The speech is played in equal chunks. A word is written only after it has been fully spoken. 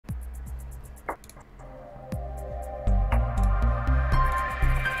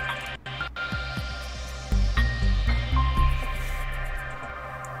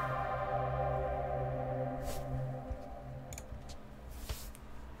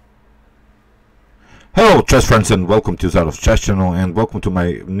Hello chess friends, and welcome to Jozarov's chess channel, and welcome to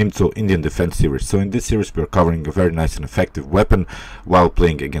my Nimzo-Indian defense series. So in this series we are covering a very nice and effective weapon while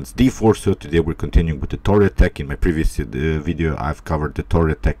playing against d4. So today we're continuing with the Torre attack. In my previous video I've covered the Torre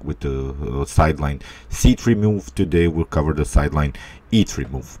attack with the sideline c3 move. Today we'll cover the sideline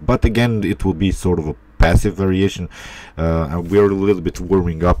e3 move, but again it will be sort of a passive variation, and we're a little bit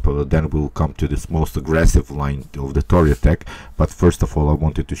warming up, then we'll come to this most aggressive line of the Torre attack. But first of all I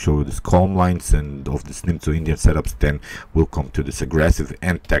wanted to show you this calm lines and of this Nimzo-Indian setups, then we'll come to this aggressive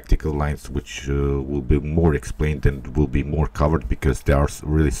and tactical lines, which will be more explained and will be more covered, because there are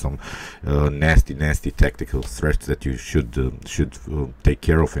really some nasty tactical threats that you should take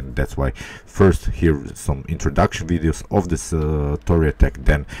care of. And that's why first here some introduction videos of this Torre attack,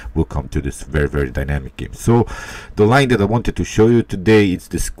 then we'll come to this very dynamic game. So the line that I wanted to show you today is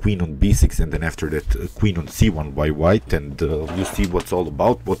this queen on b6, and then after that queen on c1 by white, and you see what's all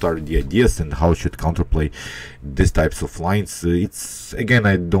about, what are the ideas and how should counterplay these types of lines. It's again,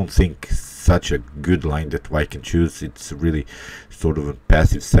 I don't think such a good line that white can choose. It's really sort of a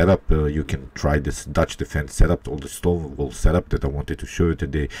passive setup. You can try this Dutch defense setup or the Stonewall setup that I wanted to show you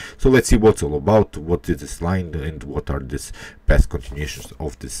today. So let's see what's all about, what is this line, and what are these past continuations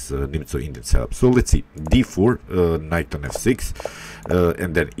of this Nimzo-Indian setup. So let's see, d4, knight on f6,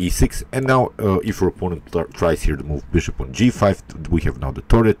 and then e6, and now if your opponent tries here to move bishop on g5, we have now the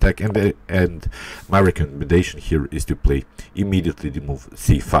Torre attack, and my recommendation here is to play immediately the move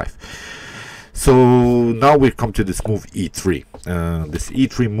c5. So now we come to this move e3. This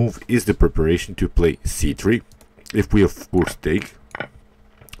e3 move is the preparation to play c3. If we of course take,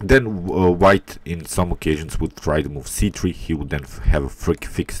 then white in some occasions would try to move c3. He would then have a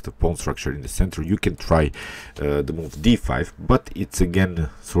fixed pawn structure in the center. You can try the move d5, but it's again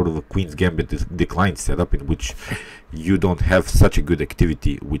sort of a queen's gambit decline setup, in which you don't have such a good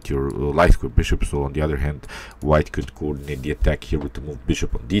activity with your light square bishop. So on the other hand, white could coordinate the attack here with the move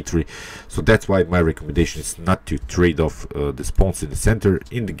bishop on d3. So that's why my recommendation is not to trade off the pawns in the center.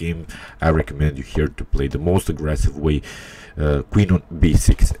 In the game I recommend you here to play the most aggressive way, queen on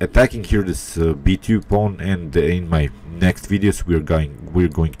b6, attacking here this b2 pawn. And in my next videos we're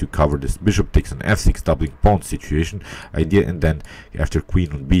going to cover this bishop takes on f6 doubling pawn situation idea, and then after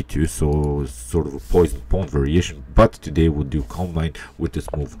queen on b2, so sort of a poison pawn variation. But today we'll do calm line with this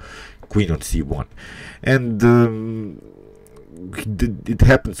move queen on c1. And it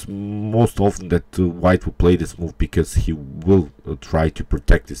happens most often that white will play this move because he will try to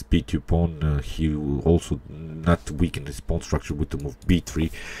protect his b2 pawn. He will also not weaken his pawn structure with the move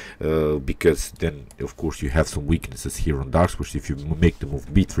b3, because then of course you have some weaknesses here on dark squares if you make the move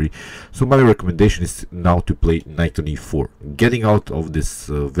b3. So my recommendation is now to play knight on e4, getting out of this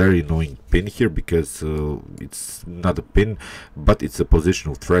very annoying pin here, because it's not a pin but it's a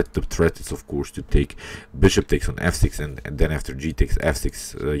positional threat. The threat is of course to take bishop takes on f6, and then after g takes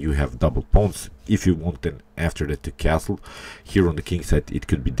f6 you have double pawns. If you want then after that to castle here on the king side, it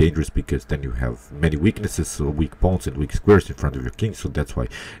could be dangerous, because then you have many weaknesses, so weak pawns and weak squares in front of your king. So that's why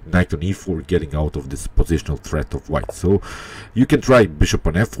knight on e4, getting out of this positional threat of white. So you can try bishop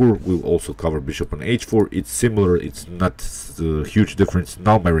on f4. We'll also cover bishop on h4. It's similar, it's not a huge difference.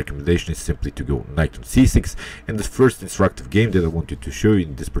 Now my recommendation is simply to go knight on c6. And the first instructive game that I wanted to show you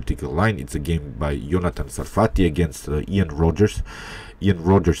in this particular line, it's a game by Jonathan Sarfati against Ian Rogers. Ian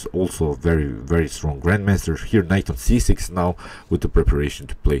Rogers, also a very strong grandmaster. Here knight on c6 now with the preparation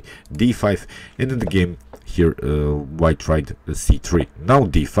to play d5, and in the game here white tried c3. Now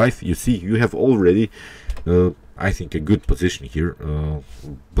d5, you see you have already I think a good position here.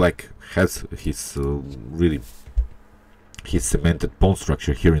 Black has his his cemented pawn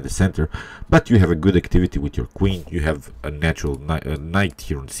structure here in the center, but you have a good activity with your queen. You have a natural knight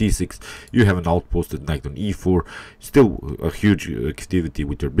here on c6. You have an outposted knight on e4. Still a huge activity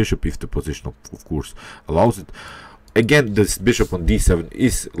with your bishop if the position of course allows it. Again, this bishop on d7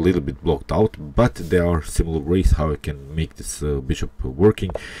 is a little bit blocked out, but there are similar ways how I can make this bishop working.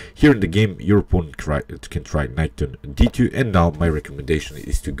 Here in the game your opponent can try knight on d2, and now my recommendation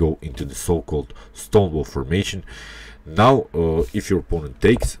is to go into the so-called Stonewall formation. Now if your opponent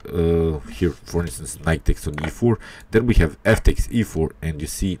takes here for instance knight takes on e4, then we have f takes e4, and you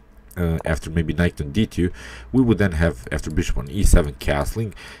see after maybe knight on d2 we would then have after bishop on e7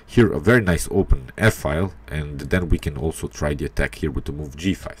 castling here a very nice open f file, and then we can also try the attack here with the move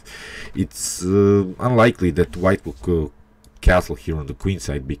g5. It's unlikely that white will castle here on the queen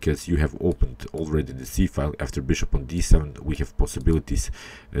side, because you have opened already the c file. After bishop on d7 we have possibilities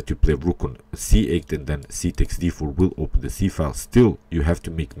to play rook on c8, and then c takes d4 will open the c file. Still you have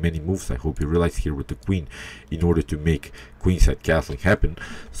to make many moves, I hope you realize, here with the queen in order to make queenside castling happen,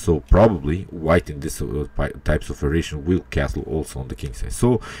 so probably white in this types of variation will castle also on the kingside.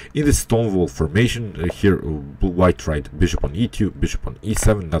 So in this stone wall formation here, white tried bishop on e2, bishop on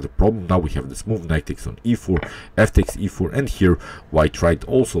e7, another problem. Now we have this move, knight takes on e4, f takes e4, and here white tried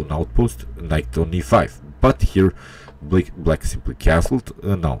also an outpost, knight on e5, but here black simply castled,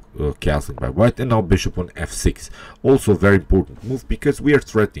 now castling by white, and now bishop on f6, also very important move because we are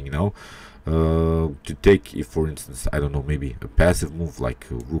threatening now to take, if for instance, I don't know, maybe a passive move like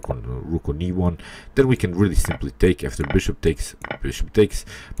rook on e1, then we can really simply take after bishop takes,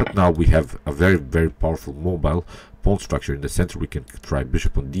 but now we have a very powerful mobile pawn structure in the center. We can try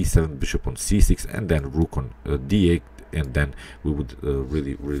bishop on d7, bishop on c6, and then rook on d8, and then we would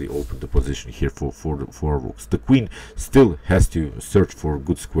really open the position here for our rooks. The queen still has to search for a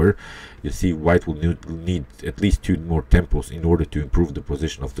good square. You see, white will need at least 2 more tempos in order to improve the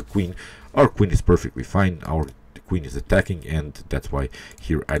position of the queen. Our queen is perfectly fine. Our queen is attacking, and that's why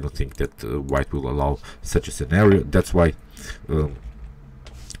here I don't think that white will allow such a scenario. That's why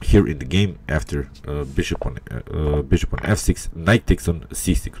here in the game, after bishop on f6, knight takes on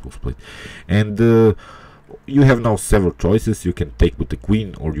c6 was played, and you have now several choices. You can take with the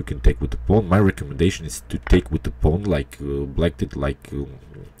queen or you can take with the pawn. My recommendation is to take with the pawn, like black did, like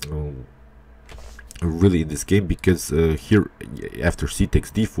really in this game, because here after c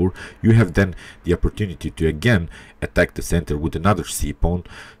takes d4 you have then the opportunity to again attack the center with another c pawn.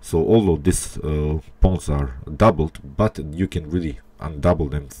 So although these pawns are doubled, but you can really undouble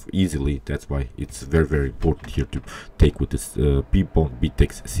them easily. That's why it's very important here to take with this b pawn, b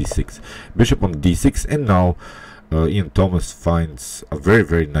takes c6, bishop on d6, and now Ian Thomas finds a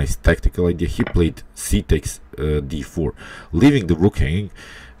very nice tactical idea. He played c takes d4, leaving the rook hanging.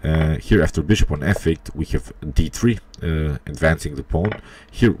 Here after bishop on f8 we have d3, advancing the pawn.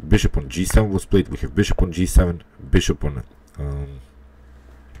 Here bishop on g7 was played. We have bishop on g7, bishop on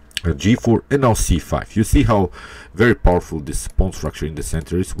g4, and now c5. You see how very powerful this pawn structure in the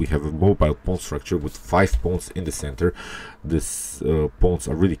center is. We have a mobile pawn structure with 5 pawns in the center. These pawns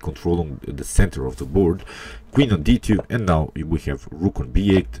are really controlling the center of the board. Queen on d2, and now we have rook on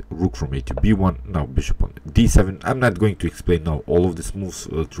b8, rook from a to b1, now bishop on d7. I'm not going to explain now all of these moves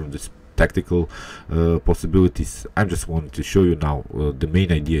through this tactical possibilities. I just want to show you now the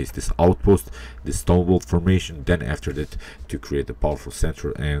main idea is this outpost, this stone wall formation, then after that to create a powerful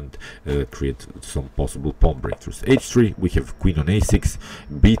center and create some possible pawn breakthroughs. h3, we have queen on a6,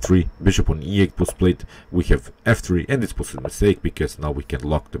 b3, bishop on e8 was played. We have f3, and this was a mistake because now we can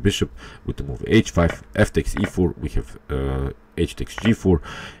lock the bishop with the move h5, f takes e4, we have h takes g4,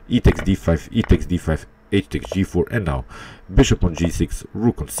 e takes d5, e takes d5, h takes g4, and now bishop on g6,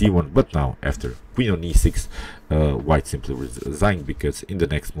 rook on c1. But now after queen on e6, white simply resigned, because in the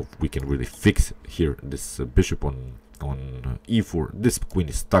next move we can really fix here this bishop on e4. This queen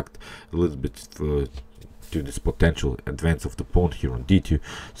is stuck a little bit to this potential advance of the pawn here on d2,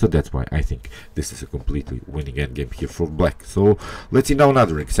 so that's why I think this is a completely winning endgame here for black. So let's see now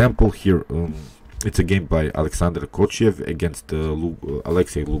another example here. It's a game by Alexander Kochiev against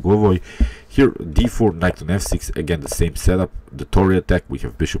Alexei Lugovoy. Here d4, knight on f6, again the same setup, the Torre attack. We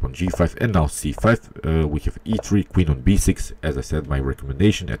have bishop on g5, and now c5. We have e3, queen on b6, as I said, my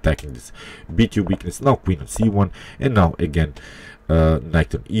recommendation, attacking this b2 weakness. Now queen on c1, and now again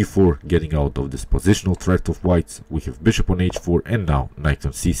knight on e4, getting out of this positional threat of whites. We have bishop on h4, and now knight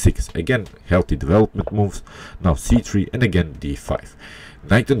on c6, again healthy development moves. Now c3, and again d5.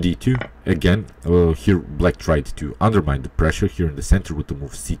 Knight on d2, again here black tried to undermine the pressure here in the center with the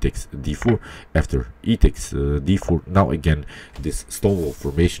move c takes d4, after e takes d4. Now again this stone wall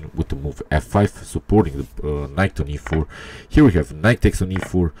formation with the move f5, supporting the knight on e4. Here we have knight takes on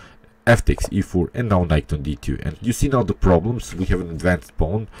e4, f takes e4, and now knight on d2. And you see now the problems. We have an advanced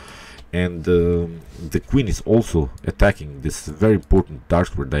pawn, and the queen is also attacking this very important dark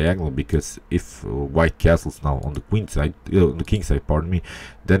square diagonal, because if white castles now on the queen side, on the king side, pardon me,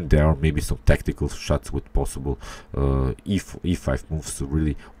 then there are maybe some tactical shots with possible e5 moves,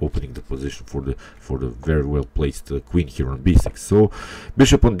 really opening the position for the very well placed queen here on b6. So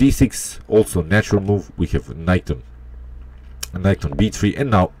bishop on d6, also natural move. We have knight on b3, and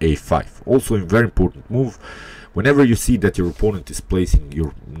now a5, also a very important move. Whenever you see that your opponent is placing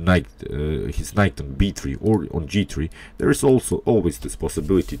your knight, his knight on b3 or on g3, there is also always this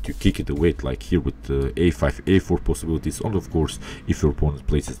possibility to kick it away, like here with a5, a4 possibilities. And of course, if your opponent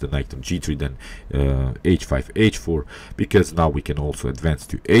places the knight on g3, then h5, h4, because now we can also advance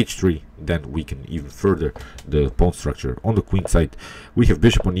to h3. then we can even further the pawn structure. On the queen side, we have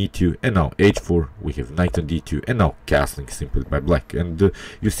bishop on e2, and now h4, we have knight on d2, and now castling simply by black. And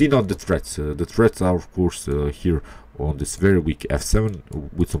you see now the threats. The threats are, of course, here on this very weak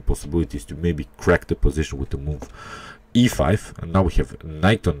f7, with some possibilities to maybe crack the position with the move e5. And now we have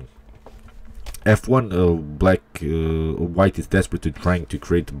knight on f1. White is desperately trying to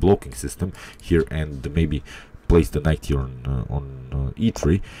create a blocking system here, and maybe place the knight here on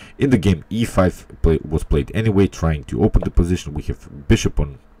e3. In the game, e5 was played anyway, trying to open the position. We have bishop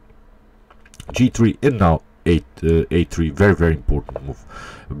on g3, and now a3, very important move.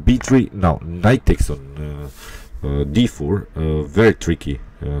 b3, now knight takes on d4, very tricky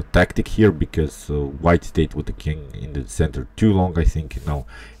tactic here, because white stayed with the king in the center too long, I think. Now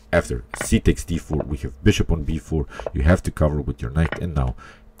after c takes d4, we have bishop on b4, you have to cover with your knight, and now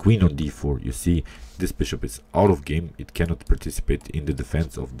queen on d4. You see this bishop is out of game, it cannot participate in the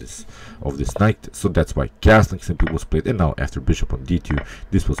defense of this knight, so that's why castling simply was played. And now after bishop on d2,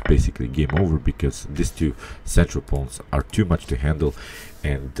 this was basically game over, because these two central pawns are too much to handle,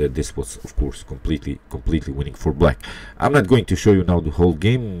 and this was of course completely winning for black. I'm not going to show you now the whole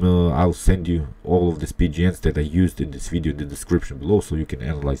game. I'll send you all of these PGNs that I used in this video in the description below, so you can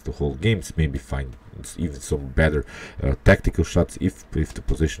analyze the whole games, maybe find even some better tactical shots if the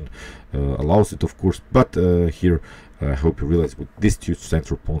position allows it, of course. But here I hope you realize with these two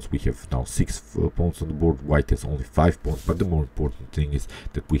central pawns we have now 6 pawns on the board. White has only 5 pawns, but the more important thing is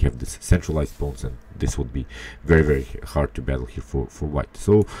that we have this centralized pawns, and this would be very hard to battle here for white.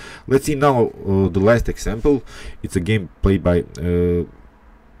 So let's see now the last example. It's a game played by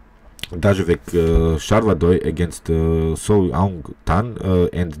Dajevek Sharvadoy against So Aung Tan,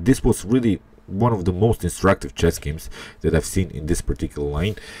 and this was really one of the most instructive chess games that I've seen in this particular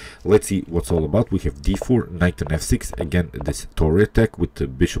line. Let's see what's all about. We have d4, knight on f6, again this Torre attack with the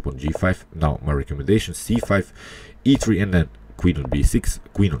bishop on g5. Now my recommendation, c5, e3, and then queen on b6,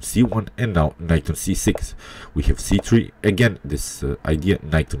 queen on c1, and now knight on c6. We have c3, again this idea,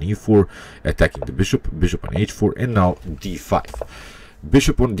 knight on e4, attacking the bishop, bishop on h4, and now d5.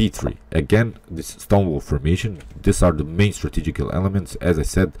 Bishop on d3, again this stonewall formation. These are the main strategical elements. As I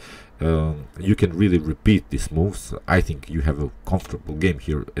said, you can really repeat these moves. I think you have a comfortable game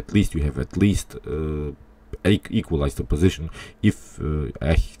here. At least you have equalized the position. If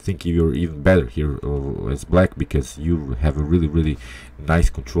I think you're even better here as black, because you have a really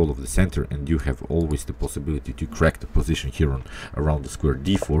nice control of the center, and you have always the possibility to crack the position here on around the square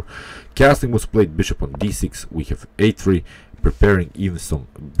d4. Castling was played, bishop on d6, we have a3, preparing even some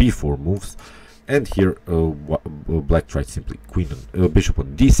b4 moves. And here black tried simply queen on bishop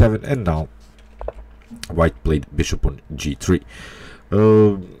on d7, and now white played bishop on g3.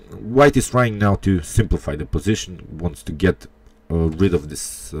 White is trying now to simplify the position, wants to get rid of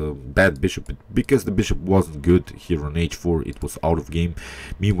this bad bishop, because the bishop wasn't good here on h4, it was out of game.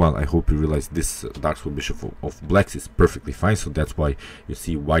 Meanwhile, I hope you realize this dark square bishop of blacks is perfectly fine, so that's why you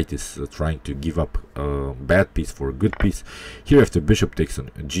see white is trying to give up a bad piece for a good piece. Here after bishop takes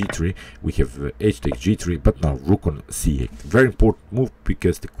on g3, we have h takes g3, but now rook on c8. Very important move,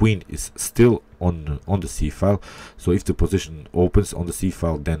 because the queen is still on the c file, so if the position opens on the c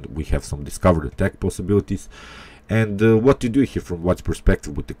file, then we have some discovered attack possibilities. And what to do here from white's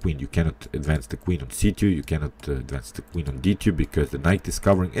perspective with the queen? You cannot advance the queen on c2, you cannot advance the queen on d2, because the knight is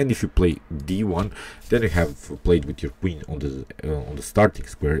covering. And if you play d1, then you have played with your queen on the starting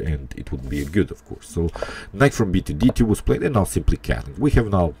square, and it would be good, of course. So knight from b to d2 was played, and now simply castling. We have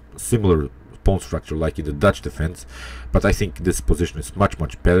now similar pawn structure like in the Dutch defense, but I think this position is much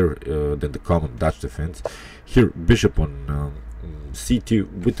better than the common Dutch defense. Here bishop on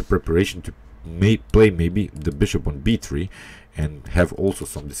c2 with the preparation to play maybe the bishop on b3, and have also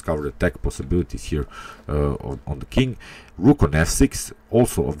some discovered attack possibilities here on the king. Rook on f6,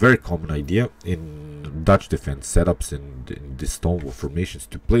 also a very common idea in Dutch defense setups and in these stonewall formations,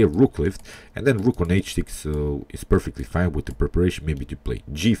 to play a rook lift, and then rook on h6 is perfectly fine with the preparation maybe to play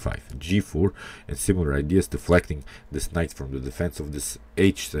g5, g4, and similar ideas, deflecting this knight from the defense of this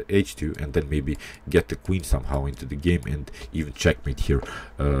h2, and then maybe get the queen somehow into the game and even checkmate here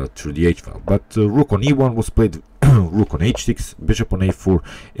through the h file. But rook on e1 was played, rook on h6, bishop on a4,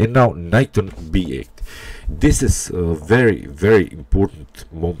 and now knight on b8. This is a very important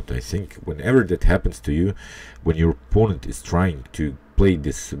moment, I think. Whenever that happens to you, when your opponent is trying to play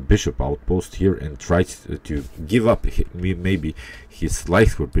this bishop outpost here and tries to give up maybe his light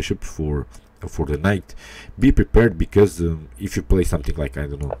square bishop for the knight, be prepared, because if you play something like, I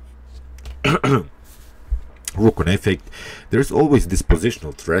don't know, rook on f8, there's always this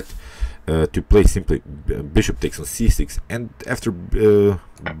positional threat to play simply bishop takes on c6, and after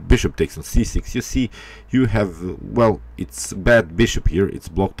bishop takes on c6, you see you have well, it's bad bishop here. It's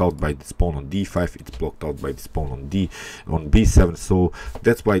blocked out by this pawn on d5, it's blocked out by this pawn on b7, so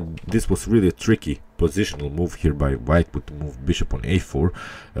that's why this was really a tricky positional move here by white with the move bishop on a4,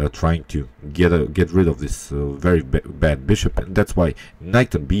 trying to get rid of this very bad bishop, and that's why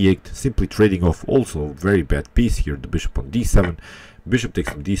knight on b8, simply trading off also a very bad piece here, the bishop on d7, bishop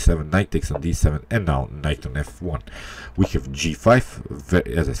takes on d7, knight takes on d7, and now knight on f1. We have g5.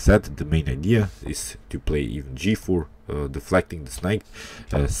 As I said, the main idea is to play even g4, deflecting this knight,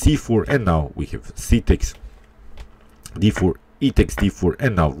 c4, and now we have c takes d4, e takes d4,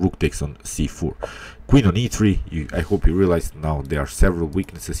 and now rook takes on c4. Queen on e3. I hope you realize now there are several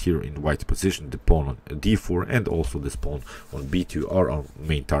weaknesses here in white's position. The pawn on d4 and also this pawn on b2 are our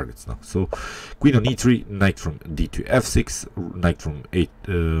main targets now. So queen on e3, knight from d to f6, knight from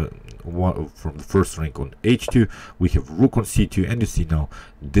from the first rank on h2. We have rook on c2, and you see now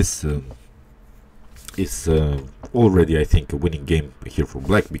this is already, I think, a winning game here for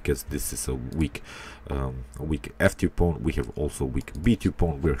black, because this is a weak f2 pawn. We have also weak b2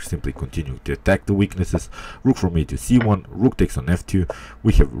 pawn. We're simply continuing to attack the weaknesses. Rook from a to c1, rook takes on f2.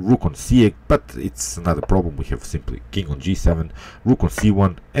 We have rook on c8, but it's not a problem. We have simply king on g7, rook on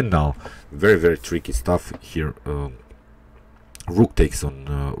c1, and now very tricky stuff here. Rook takes on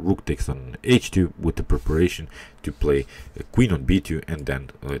h2 with the preparation to play queen on b2 and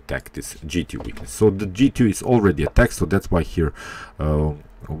then attack this g2 weakness. So the g2 is already attacked, so that's why here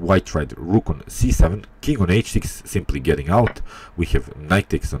white tried rook on c7, king on h6, simply getting out. We have knight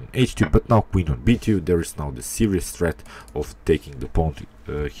takes on h2, but now queen on b2. There is now the serious threat of taking the pawn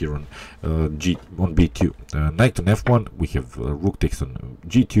here on b2. Knight on f1. We have rook takes on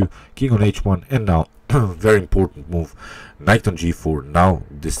g2, king on h1, and now very important move, knight on g4. Now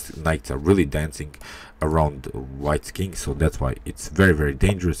these knights are really dancing around white's king, so that's why it's very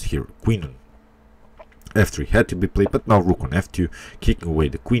dangerous here. Queen on f3 had to be played, but now rook on f2, kicking away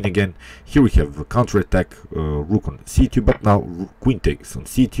the queen again. Here we have a counter-attack, rook on c2, but now queen takes on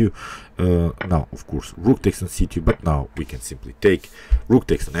c2. Now of course rook takes on c2, but now we can simply take rook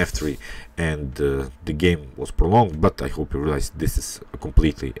takes on f3, and the game was prolonged. But I hope you realize this is a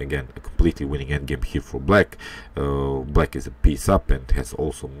completely winning endgame here for black. Black is a piece up and has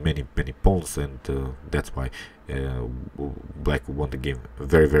also many pawns, and that's why black won the game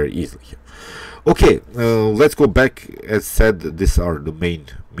very easily here. Okay, let's go back. As said, these are the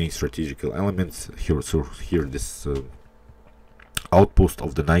main strategical elements here. So here this outpost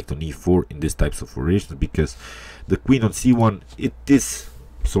of the knight on e4 in these types of variations, because the queen on c1, it is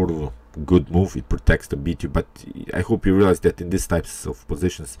sort of a good move, it protects the b2, but I hope you realize that in these types of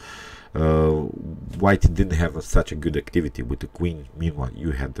positions white didn't have such a good activity with the queen. Meanwhile,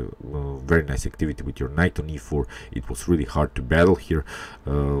 you had a very nice activity with your knight on e4. It was really hard to battle here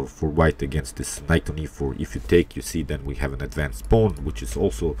for white against this knight on e4. If you take, you see, then we have an advanced pawn, which is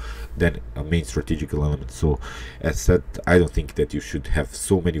also then a main strategical element. So as said, I don't think that you should have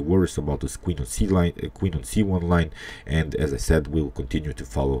so many worries about this queen on c line, queen on c1 line. And as I said, we'll continue to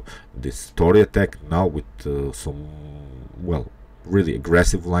follow this Torre attack now with some, well, really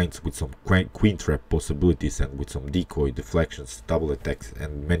aggressive lines with some queen trap possibilities and with some decoy deflections, double attacks,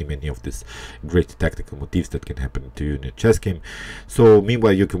 and many of these great tactical motifs that can happen to you in a chess game. So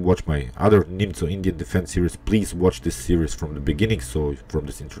meanwhile, you can watch my other Nimzo-Indian defense series. Please watch this series from the beginning, so from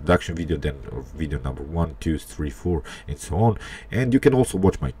this introduction video, then video number 1, 2, 3, 4, and so on. And you can also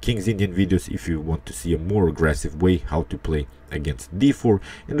watch my King's Indian videos if you want to see a more aggressive way how to play against d4,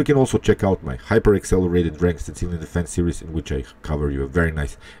 and you can also check out my hyper accelerated ranked Sicilian defense series, in which I cover you a very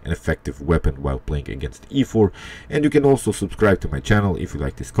nice and effective weapon while playing against e4. And you can also subscribe to my channel if you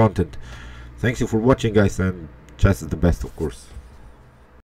like this content. Thanks you for watching, guys, and chess is the best, of course.